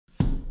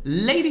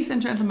Ladies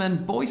and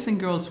gentlemen, boys and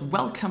girls,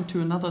 welcome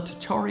to another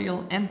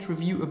tutorial and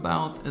review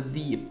about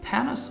the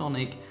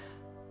Panasonic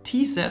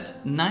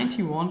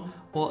TZ91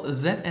 or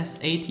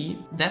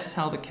ZS80. That's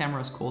how the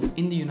camera is called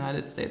in the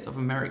United States of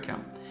America.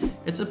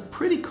 It's a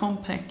pretty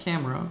compact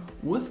camera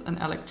with an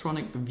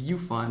electronic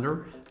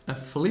viewfinder, a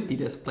flippy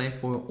display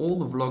for all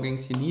the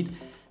vloggings you need,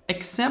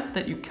 except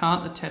that you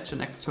can't attach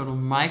an external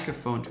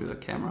microphone to the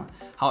camera.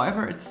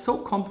 However, it's so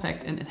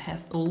compact and it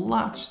has a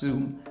large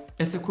zoom.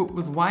 It's equipped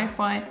with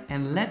Wi-Fi,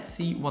 and let's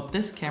see what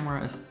this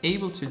camera is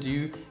able to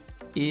do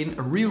in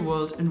a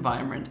real-world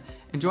environment.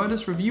 Enjoy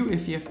this review.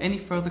 If you have any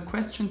further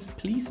questions,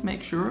 please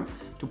make sure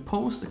to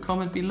post a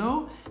comment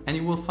below, and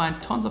you will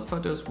find tons of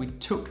photos we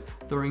took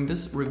during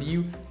this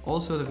review.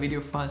 Also the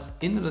video files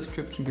in the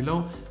description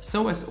below,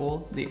 so as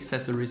all the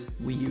accessories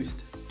we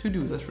used to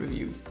do this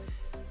review.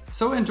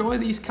 So enjoy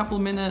these couple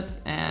minutes,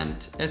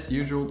 and as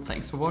usual,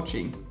 thanks for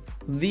watching.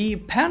 The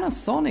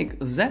Panasonic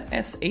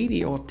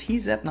ZS80 or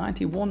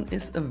TZ91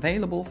 is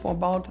available for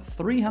about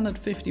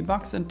 350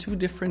 bucks in two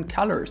different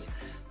colors.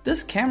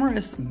 This camera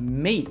is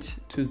made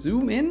to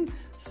zoom in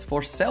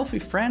for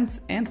selfie friends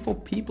and for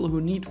people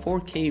who need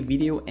 4K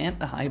video and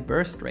a high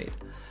burst rate.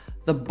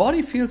 The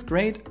body feels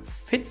great,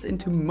 fits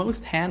into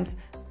most hands,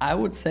 I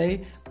would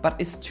say, but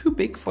is too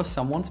big for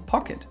someone's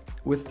pocket.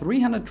 With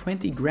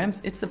 320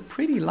 grams, it's a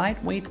pretty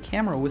lightweight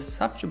camera with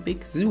such a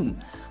big zoom.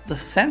 The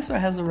sensor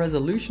has a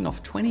resolution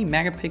of 20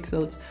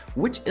 megapixels,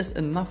 which is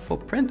enough for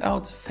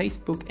printouts,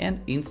 Facebook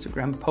and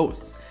Instagram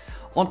posts.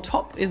 On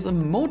top is a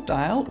mode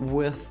dial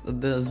with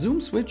the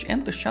zoom switch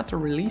and the shutter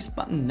release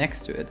button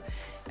next to it.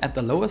 At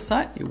the lower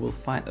side you will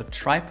find a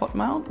tripod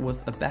mount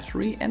with a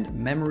battery and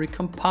memory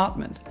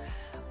compartment.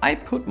 I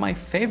put my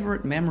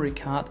favorite memory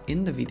card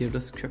in the video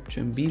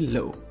description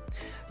below.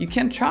 You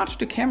can charge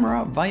the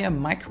camera via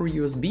micro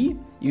USB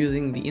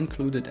using the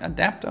included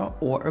adapter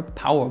or a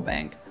power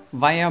bank.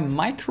 Via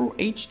micro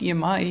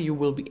HDMI you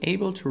will be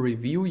able to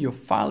review your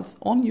files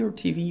on your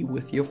TV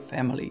with your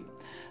family.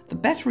 The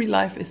battery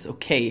life is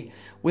okay.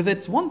 With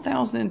its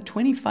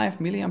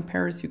 1025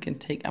 mAh you can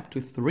take up to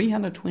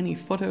 320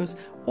 photos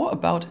or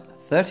about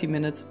 30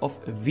 minutes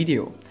of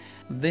video.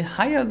 The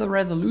higher the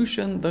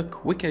resolution, the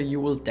quicker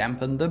you will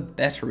dampen the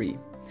battery.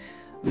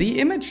 The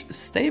image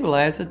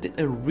stabilizer did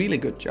a really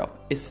good job,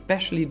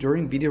 especially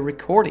during video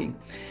recording.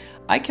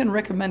 I can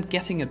recommend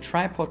getting a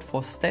tripod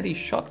for steady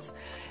shots.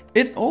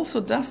 It also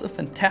does a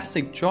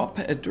fantastic job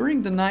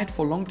during the night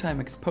for long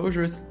time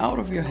exposures out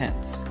of your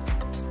hands.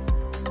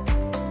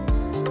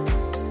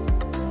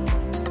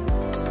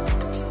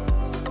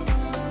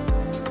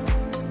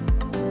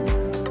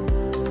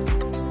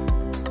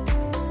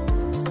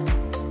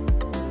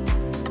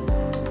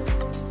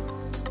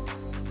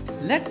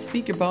 Let's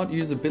speak about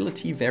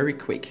usability very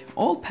quick.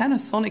 All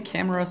Panasonic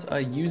cameras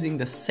are using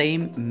the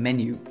same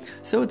menu,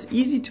 so it's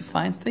easy to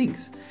find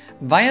things.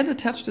 Via the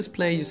touch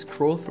display you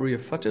scroll through your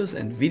photos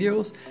and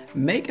videos,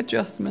 make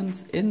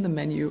adjustments in the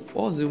menu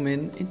or zoom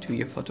in into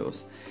your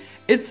photos.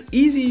 It's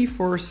easy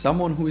for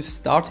someone who is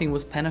starting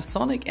with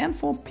Panasonic and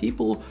for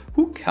people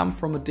who come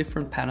from a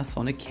different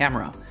Panasonic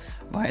camera.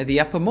 Via the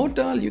upper mode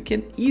dial you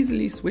can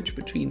easily switch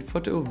between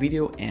photo,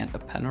 video and a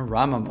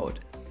panorama mode.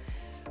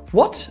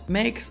 What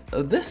makes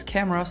this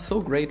camera so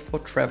great for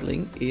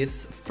traveling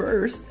is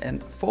first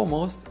and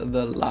foremost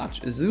the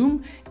large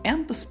zoom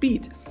and the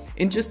speed.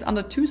 In just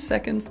under 2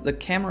 seconds the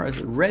camera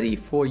is ready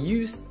for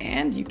use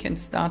and you can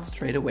start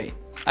straight away.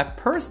 I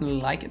personally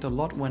like it a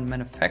lot when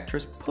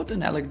manufacturers put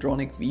an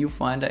electronic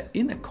viewfinder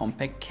in a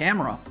compact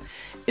camera.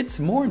 It's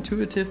more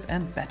intuitive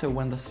and better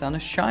when the sun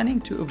is shining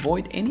to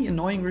avoid any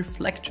annoying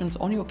reflections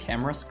on your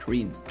camera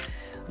screen.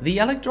 The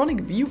electronic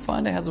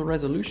viewfinder has a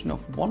resolution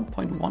of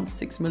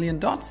 1.16 million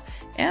dots,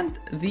 and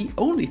the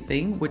only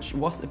thing which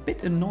was a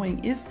bit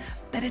annoying is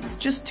that it's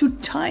just too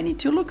tiny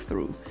to look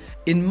through.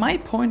 In my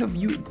point of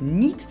view, it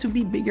needs to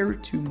be bigger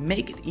to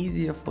make it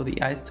easier for the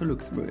eyes to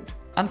look through it.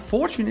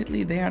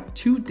 Unfortunately, there are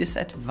two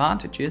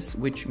disadvantages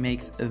which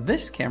makes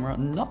this camera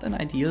not an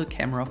ideal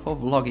camera for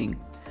vlogging.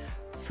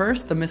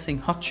 First, the missing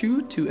hot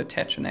shoe to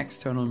attach an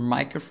external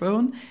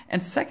microphone,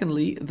 and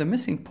secondly, the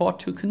missing port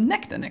to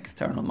connect an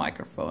external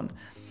microphone.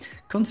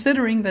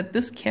 Considering that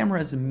this camera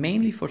is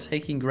mainly for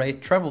taking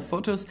great travel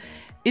photos,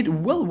 it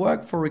will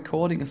work for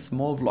recording a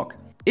small vlog.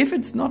 If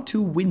it's not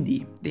too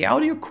windy, the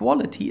audio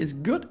quality is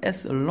good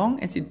as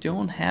long as you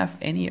don't have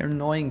any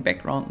annoying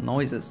background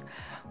noises.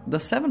 The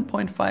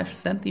 7.5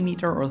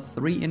 cm or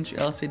 3-inch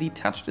LCD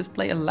touch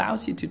display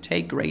allows you to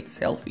take great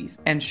selfies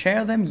and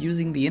share them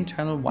using the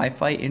internal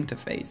Wi-Fi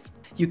interface.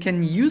 You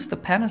can use the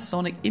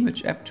Panasonic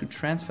Image app to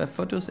transfer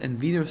photos and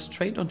videos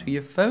straight onto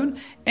your phone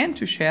and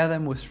to share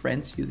them with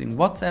friends using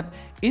WhatsApp,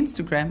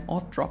 Instagram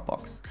or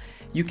Dropbox.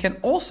 You can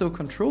also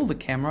control the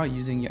camera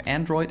using your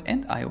Android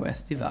and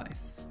iOS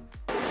device.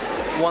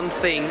 One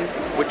thing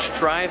which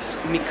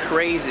drives me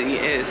crazy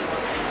is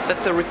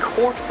that the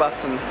record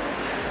button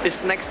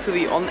is next to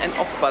the on and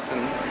off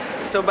button.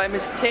 So by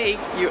mistake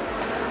you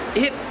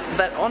hit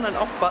that on and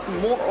off button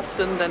more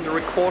often than the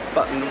record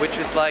button, which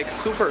is like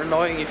super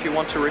annoying if you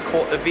want to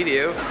record a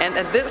video. And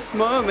at this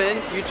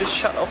moment you just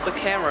shut off the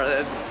camera.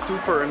 That's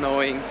super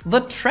annoying.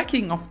 The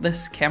tracking of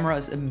this camera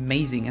is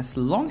amazing as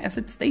long as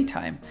it's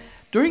daytime.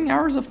 During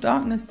hours of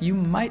darkness you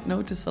might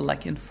notice a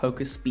lack in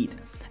focus speed.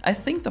 I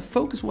think the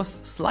focus was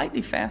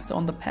slightly faster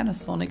on the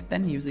Panasonic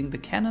than using the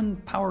Canon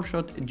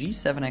PowerShot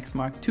G7X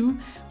Mark II,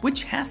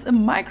 which has a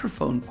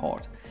microphone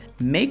port.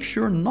 Make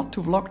sure not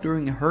to vlog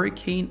during a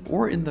hurricane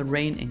or in the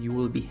rain and you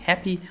will be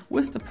happy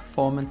with the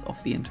performance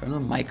of the internal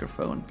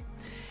microphone.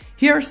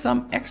 Here are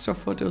some extra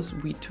photos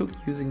we took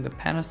using the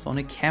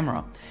Panasonic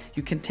camera.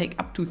 You can take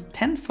up to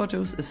 10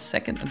 photos a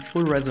second in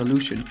full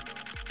resolution.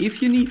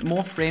 If you need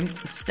more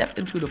frames, step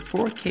into the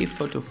 4K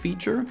photo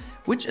feature,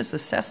 which is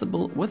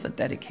accessible with a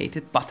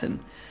dedicated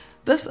button.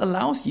 This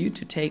allows you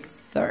to take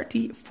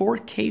 30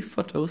 4K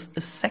photos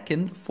a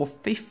second for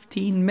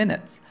 15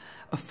 minutes.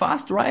 A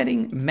fast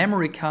writing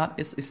memory card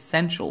is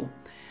essential.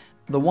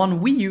 The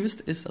one we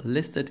used is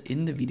listed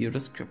in the video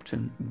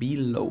description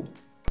below.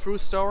 True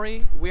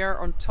story, we are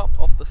on top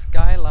of the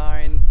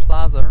Skyline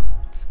Plaza,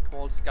 it's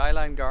called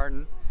Skyline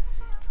Garden,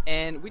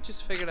 and we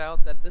just figured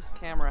out that this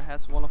camera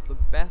has one of the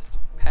best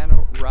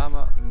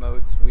panorama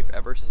modes we've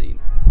ever seen.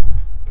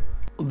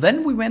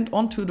 Then we went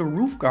onto the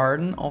roof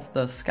garden of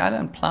the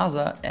Skyline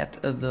Plaza at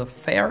the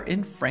fair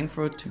in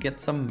Frankfurt to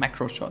get some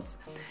macro shots.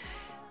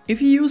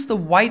 If you use the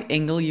wide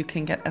angle, you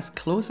can get as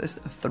close as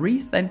 3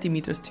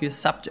 centimeters to your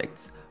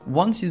subjects.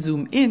 Once you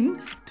zoom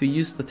in to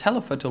use the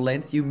telephoto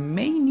lens, you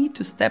may need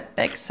to step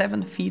back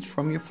 7 feet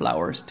from your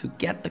flowers to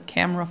get the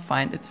camera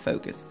find its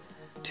focus.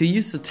 To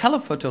use the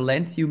telephoto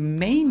lens, you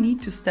may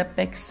need to step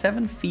back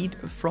 7 feet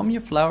from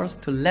your flowers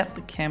to let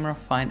the camera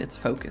find its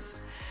focus.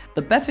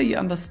 The better you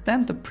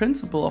understand the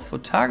principle of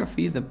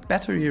photography, the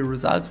better your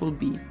results will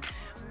be.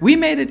 We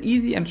made it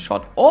easy and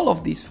shot all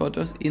of these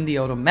photos in the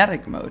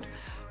automatic mode.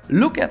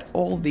 Look at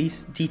all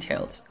these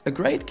details. A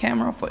great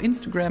camera for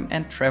Instagram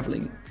and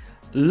traveling.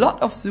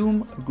 Lot of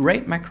zoom,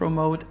 great macro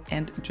mode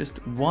and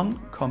just one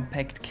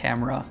compact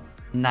camera.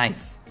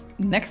 Nice.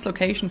 Next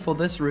location for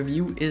this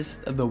review is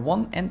the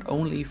one and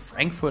only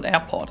Frankfurt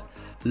Airport.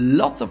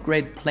 Lots of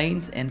great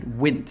planes and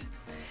wind.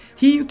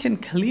 Here you can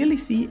clearly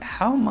see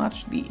how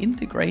much the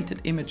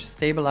integrated image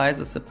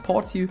stabilizer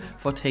supports you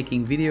for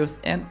taking videos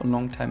and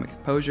long time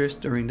exposures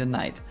during the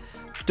night.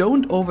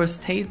 Don't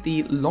overstate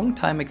the long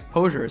time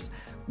exposures.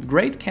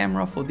 Great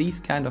camera for these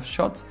kind of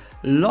shots,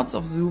 lots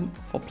of zoom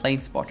for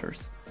plane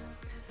spotters.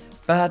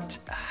 But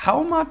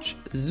how much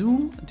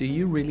zoom do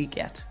you really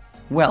get?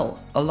 Well,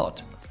 a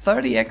lot.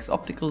 30x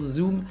optical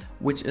zoom,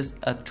 which is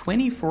a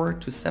 24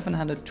 to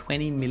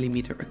 720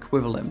 mm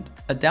equivalent.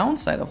 A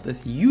downside of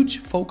this huge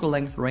focal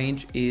length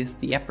range is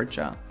the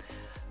aperture.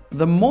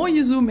 The more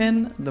you zoom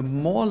in, the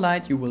more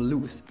light you will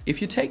lose.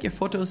 If you take your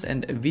photos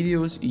and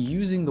videos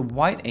using the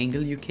wide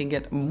angle, you can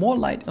get more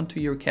light onto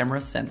your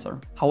camera's sensor.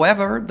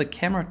 However, the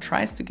camera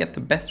tries to get the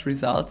best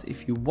results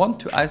if you want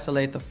to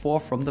isolate the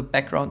fore from the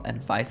background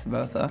and vice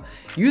versa,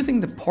 using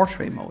the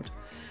portrait mode.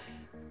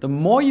 The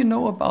more you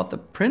know about the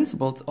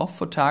principles of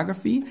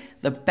photography,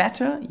 the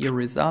better your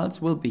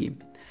results will be.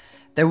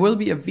 There will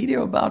be a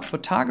video about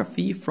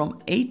photography from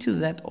A to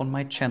Z on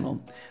my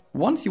channel.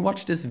 Once you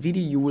watch this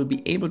video, you will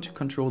be able to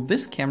control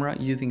this camera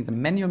using the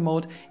manual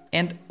mode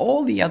and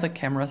all the other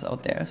cameras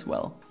out there as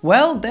well.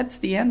 Well, that's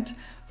the end.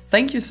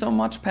 Thank you so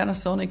much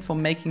Panasonic for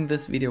making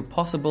this video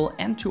possible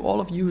and to all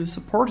of you who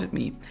supported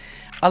me.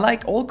 I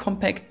like all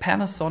compact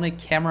Panasonic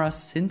cameras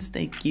since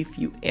they give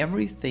you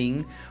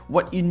everything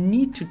what you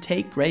need to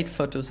take great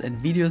photos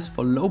and videos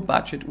for low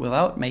budget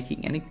without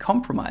making any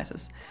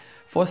compromises.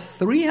 For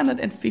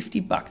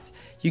 350 bucks,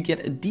 you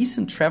get a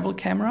decent travel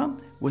camera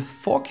with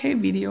 4K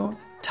video,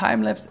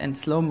 time-lapse and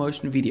slow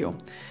motion video.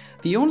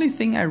 The only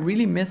thing I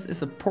really miss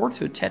is a port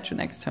to attach an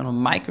external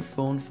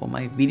microphone for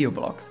my video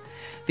blogs.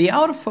 The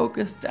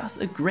autofocus does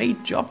a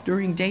great job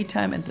during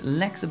daytime and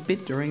lags a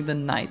bit during the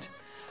night.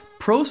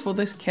 Pros for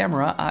this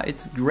camera are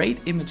its great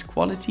image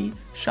quality,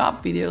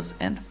 sharp videos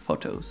and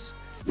photos.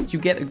 You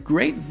get a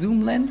great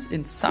zoom lens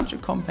in such a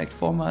compact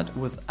format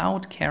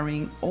without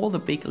carrying all the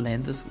big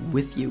lenses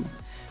with you.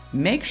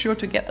 Make sure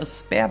to get a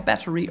spare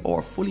battery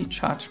or fully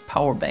charged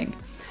power bank.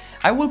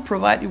 I will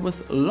provide you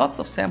with lots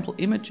of sample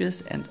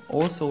images and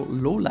also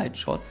low light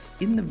shots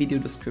in the video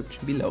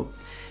description below.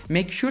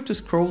 Make sure to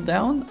scroll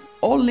down.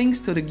 All links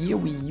to the gear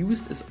we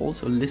used is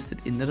also listed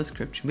in the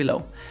description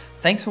below.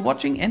 Thanks for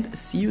watching and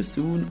see you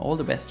soon. All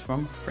the best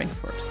from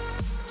Frankfurt.